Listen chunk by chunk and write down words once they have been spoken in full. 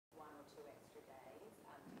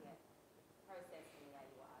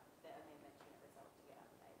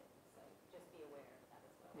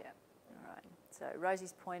So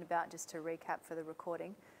Rosie's point about, just to recap for the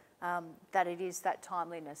recording, that it is that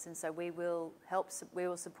timeliness, and so we will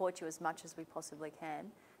support you as much as we possibly can,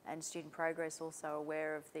 and Student Progress also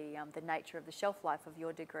aware of the nature of the shelf life of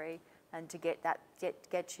your degree, and to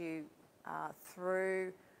get you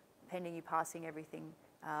through, pending you passing everything,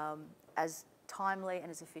 as timely and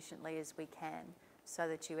as efficiently as we can, so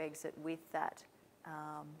that you exit with that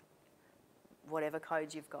whatever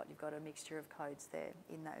codes you've got. You've got a mixture of codes there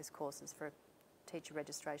in those courses for teacher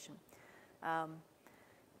registration.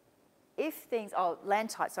 Land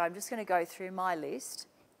type, so I'm just going to go through my list.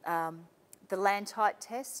 The land type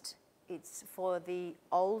test, it's for the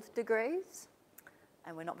old degrees,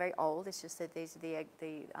 and we're not very old, it's just that these are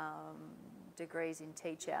the degrees in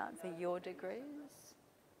teach out for your degrees.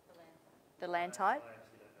 The land type?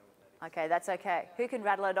 Okay, that's okay. Who can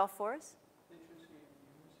rattle it off for us?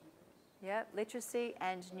 Yeah, literacy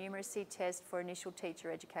and numeracy test for initial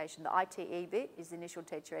teacher education. The ITE bit is initial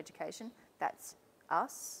teacher education. That's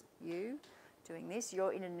us, you, doing this.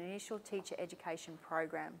 You're in an initial teacher education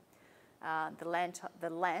program. The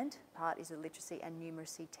land part is a literacy and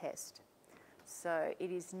numeracy test. So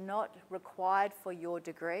it is not required for your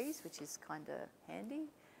degrees, which is kind of handy.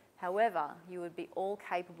 However, you would be all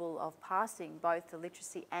capable of passing both the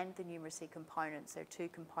literacy and the numeracy components. There are two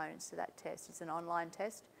components to that test. It's an online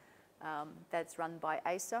test that's run by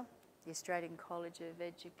ASA, the Australian College of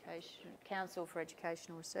Education, Council for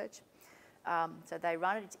Educational Research. So they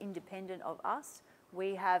run it, it's independent of us.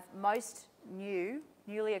 We have most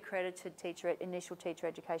newly accredited initial teacher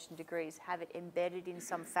education degrees have it embedded in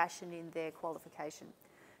some fashion in their qualification.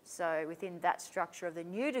 So within that structure of the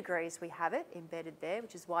new degrees, we have it embedded there,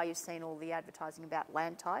 which is why you've seen all the advertising about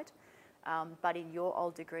land type. But in your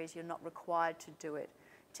old degrees, you're not required to do it.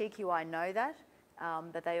 TQI know that,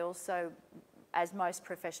 but they also, as most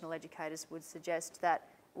professional educators would suggest, that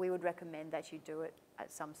we would recommend that you do it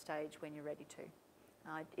at some stage when you're ready to.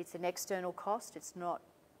 It's an external cost, it's not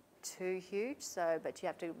too huge, but you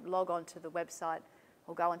have to log on to the website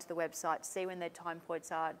or go onto the website, see when their time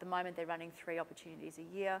points are. At the moment, they're running 3 opportunities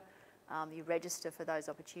a year. You register for those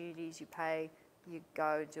opportunities, you pay, you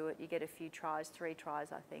go do it, you get a few tries, 3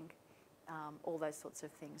 tries, I think, all those sorts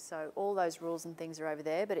of things. So all those rules and things are over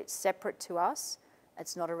there, but it's separate to us.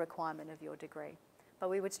 It's not a requirement of your degree. But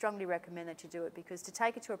we would strongly recommend that you do it, because to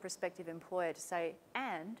take it to a prospective employer to say,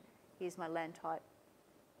 and here's my land type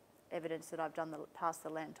evidence that I've passed the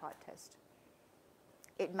land type test,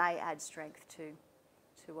 it may add strength to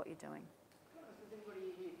what you're doing. Has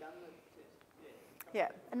anybody here done the test? Yeah,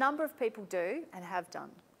 a number of people do and have done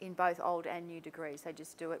in both old and new degrees. They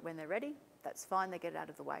just do it when they're ready. That's fine, they get it out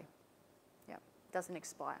of the way. Yeah, it doesn't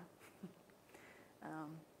expire.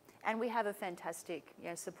 And we have a fantastic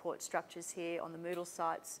support structures here on the Moodle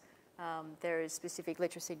sites. There is specific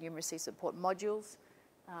literacy and numeracy support modules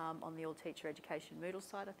on the All Teacher Education Moodle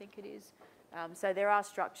site, I think it is. So there are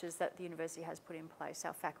structures that the university has put in place,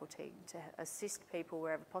 our faculty, to assist people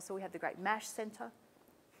wherever possible. We have the great MASH Centre,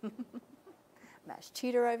 MASH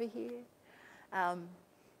Tutor over here.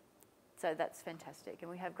 So that's fantastic.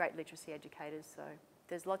 And we have great literacy educators, so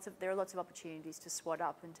there are lots of opportunities to SWAT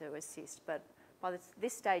up and to assist. But by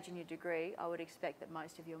this stage in your degree, I would expect that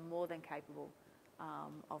most of you are more than capable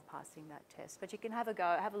of passing that test. But you can have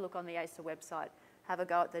a look on the ASA website, have a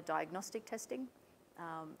go at the diagnostic testing,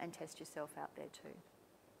 and test yourself out there too.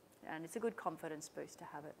 And it's a good confidence boost to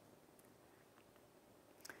have it.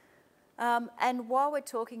 And while we're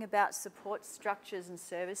talking about support structures and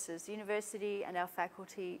services, the university and our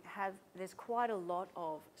faculty there's quite a lot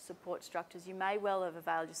of support structures. You may well have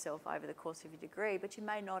availed yourself over the course of your degree, but you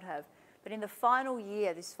may not have. But in the final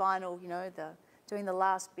year, doing the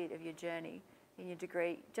last bit of your journey in your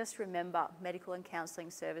degree, just remember medical and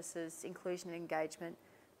counselling services, inclusion and engagement,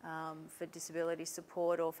 for disability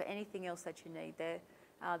support or for anything else that you need there.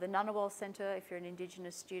 The Ngunnawal Centre, if you're an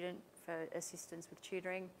Indigenous student, for assistance with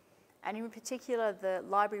tutoring. And in particular, the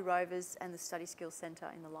Library Rovers and the Study Skills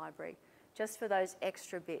Centre in the library, just for those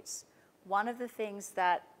extra bits. One of the things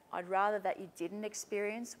that I'd rather that you didn't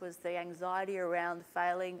experience was the anxiety around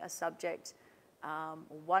failing a subject, or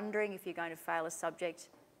wondering if you're going to fail a subject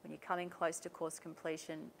when you're coming close to course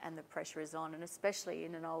completion and the pressure is on, and especially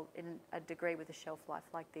in a degree with a shelf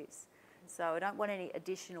life like this. So I don't want any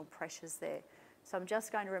additional pressures there. So I'm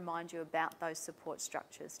just going to remind you about those support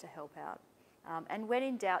structures to help out. And when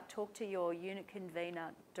in doubt, talk to your unit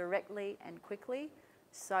convener directly and quickly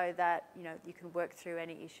so that you can work through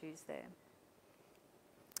any issues there.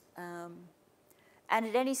 And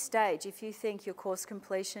at any stage, if you think your course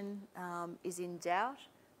completion is in doubt,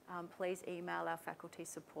 please email our faculty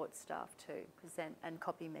support staff too, and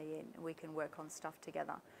copy me in, and we can work on stuff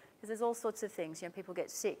together. Because there's all sorts of things. You know, people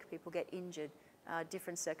get sick, people get injured,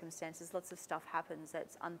 different circumstances. Lots of stuff happens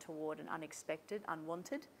that's untoward and unexpected,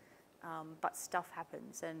 unwanted, but stuff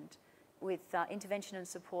happens. And with intervention and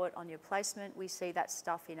support on your placement, we see that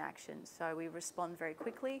stuff in action. So we respond very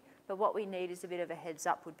quickly, but what we need is a bit of a heads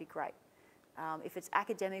up would be great. If it's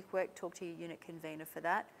academic work, talk to your unit convener for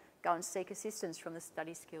that. Go and seek assistance from the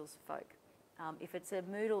study skills folk. If it's a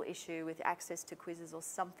Moodle issue with access to quizzes or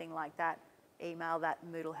something like that, email that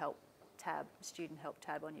Moodle help tab, student help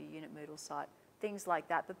tab on your unit Moodle site. Things like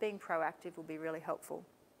that, but being proactive will be really helpful.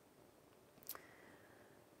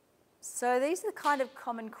 So these are the kind of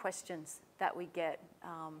common questions that we get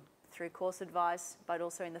through course advice, but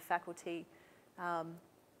also in the faculty.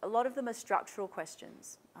 A lot of them are structural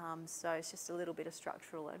questions, so it's just a little bit of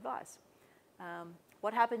structural advice.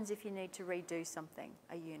 What happens if you need to redo something,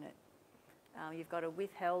 a unit? You've got a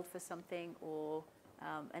withheld for something, or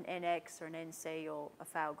an NX or an NC or a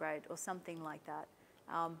fail grade or something like that.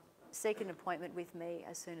 Seek an appointment with me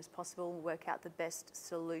as soon as possible and work out the best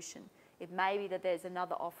solution. It may be that there's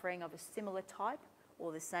another offering of a similar type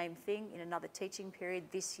or the same thing in another teaching period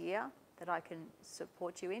this year that I can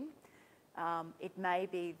support you in. It may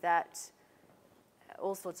be that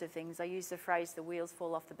all sorts of things. I use the phrase, the wheels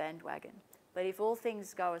fall off the bandwagon. But if all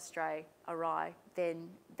things go awry, then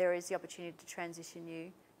there is the opportunity to transition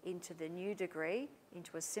you into the new degree,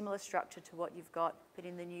 into a similar structure to what you've got, but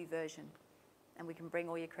in the new version. And we can bring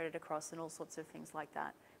all your credit across and all sorts of things like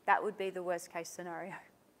that. That would be the worst case scenario.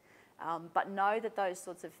 But know that those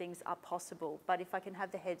sorts of things are possible. But if I can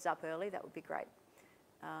have the heads up early, that would be great.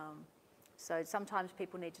 So sometimes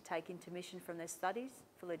people need to take intermission from their studies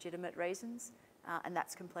for legitimate reasons, and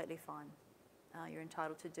that's completely fine. You're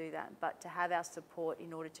entitled to do that. But to have our support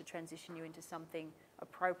in order to transition you into something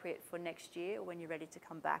appropriate for next year or when you're ready to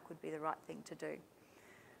come back would be the right thing to do.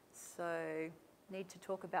 So need to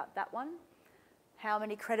talk about that one. How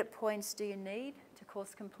many credit points do you need to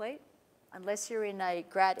course complete? Unless you're in a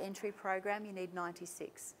grad entry program, you need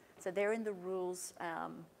 96. So they're in the rules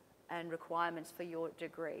and requirements for your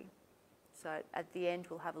degree. So at the end,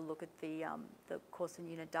 we'll have a look at the course and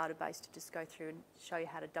unit database to just go through and show you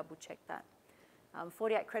how to double check that.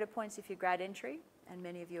 48 credit points if you're grad entry, and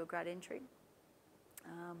many of you are grad entry.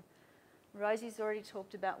 Rosie's already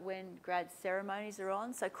talked about when grad ceremonies are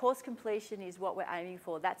on. So course completion is what we're aiming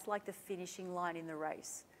for. That's like the finishing line in the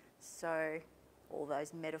race. So all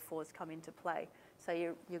those metaphors come into play.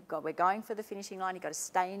 So we're going for the finishing line. You've got to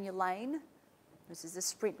stay in your lane. This is a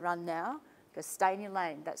sprint run now. You've got to stay in your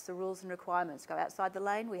lane. That's the rules and requirements. Go outside the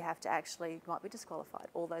lane, we have to actually, might be disqualified,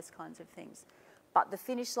 all those kinds of things. But the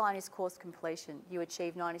finish line is course completion. You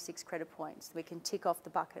achieve 96 credit points. We can tick off the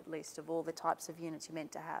bucket list of all the types of units you're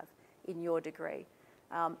meant to have in your degree.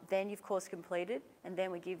 Then you've course completed, and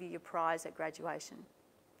then we give you your prize at graduation.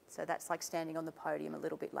 So that's like standing on the podium a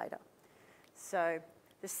little bit later. So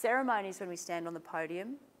the ceremony is when we stand on the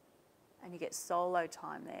podium, and you get solo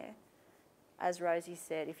time there. As Rosie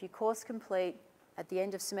said, if you course complete at the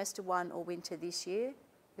end of semester 1 or winter this year,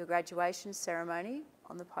 your graduation ceremony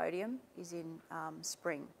on the podium is in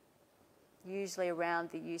spring, usually around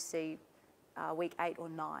the UC week 8 or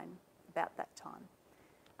 9, about that time.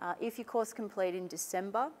 If you course complete in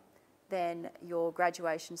December, then your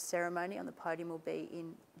graduation ceremony on the podium will be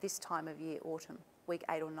in this time of year, autumn, week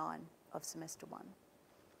 8 or 9 of semester 1.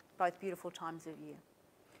 Both beautiful times of year.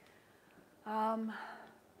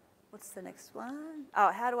 What's the next one?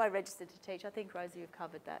 Oh, how do I register to teach? I think, Rosie, you've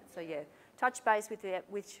covered that. So yeah, touch base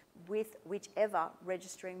with whichever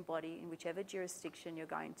registering body in whichever jurisdiction you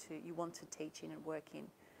want to teach in and work in.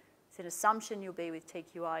 It's an assumption you'll be with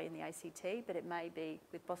TQI in the ACT, but it may be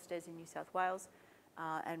with BOSTES in New South Wales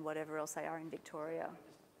and whatever else they are in Victoria.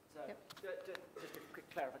 Just a quick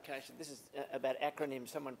clarification. This is about acronyms.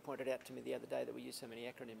 Someone pointed out to me the other day that we use so many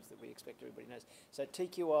acronyms that we expect everybody knows. So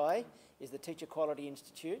TQI is the Teacher Quality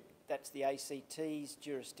Institute. That's the ACT's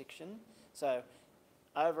jurisdiction. So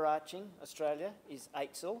overarching Australia is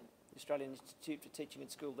AITSL, the Australian Institute for Teaching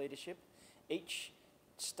and School Leadership. Each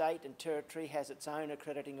state and territory has its own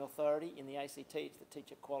accrediting authority. In the ACT, it's the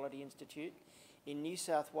Teacher Quality Institute. In New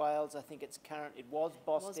South Wales, I think it was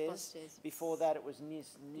BOSTES. Before that, it was New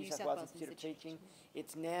South Wales Institute of Teaching.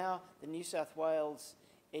 It's now the New South Wales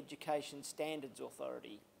Education Standards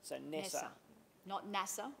Authority, so NESA. Not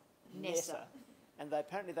NASA, NESA. And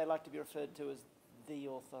apparently they like to be referred to as the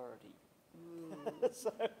authority.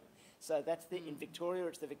 So that's in Victoria,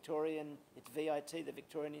 it's the Victorian, it's VIT, the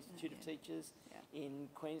Victorian Institute of Teachers. Yeah. In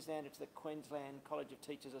Queensland, it's the Queensland College of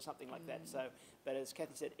Teachers or something like that. So, but as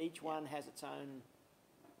Kathy said, each one has its own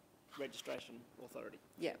registration authority.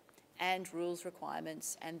 Yeah, and rules,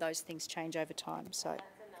 requirements, and those things change over time. So That's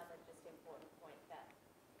another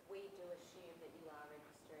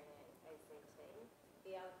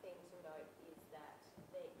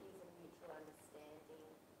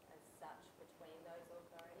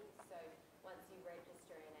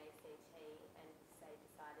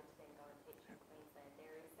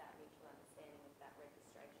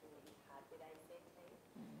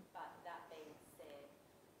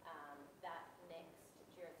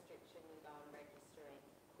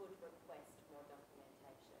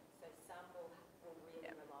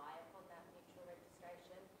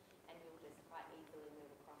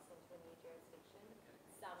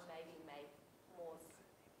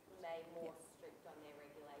more strict on their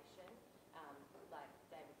regulation. Like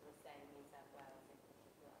David was saying, New South Wales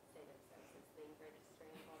see themselves as the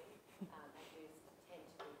registering body and do tend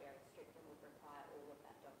to be very strict and would require all of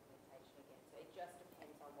that documentation again. So it just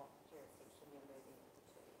depends on what jurisdiction you're moving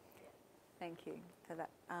into. Yeah. Thank you for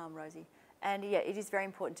that, Rosie. And yeah, it is very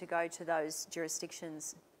important to go to those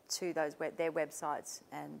jurisdictions, to those their websites.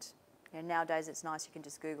 And nowadays it's nice, you can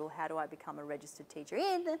just Google, how do I become a registered teacher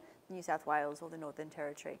in New South Wales or the Northern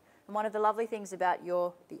Territory? And one of the lovely things about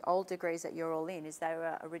the old degrees that you're all in is they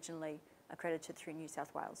were originally accredited through New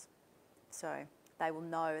South Wales. So they will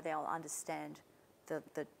know, they'll understand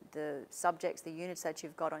the subjects, the units that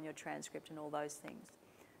you've got on your transcript and all those things.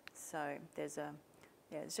 So there's a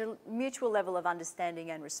mutual level of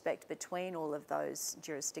understanding and respect between all of those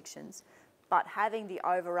jurisdictions. But having the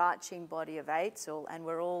overarching body of ESTeM, and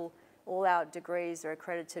we're all our degrees are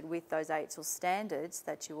accredited with those ESTeM standards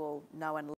that you all know and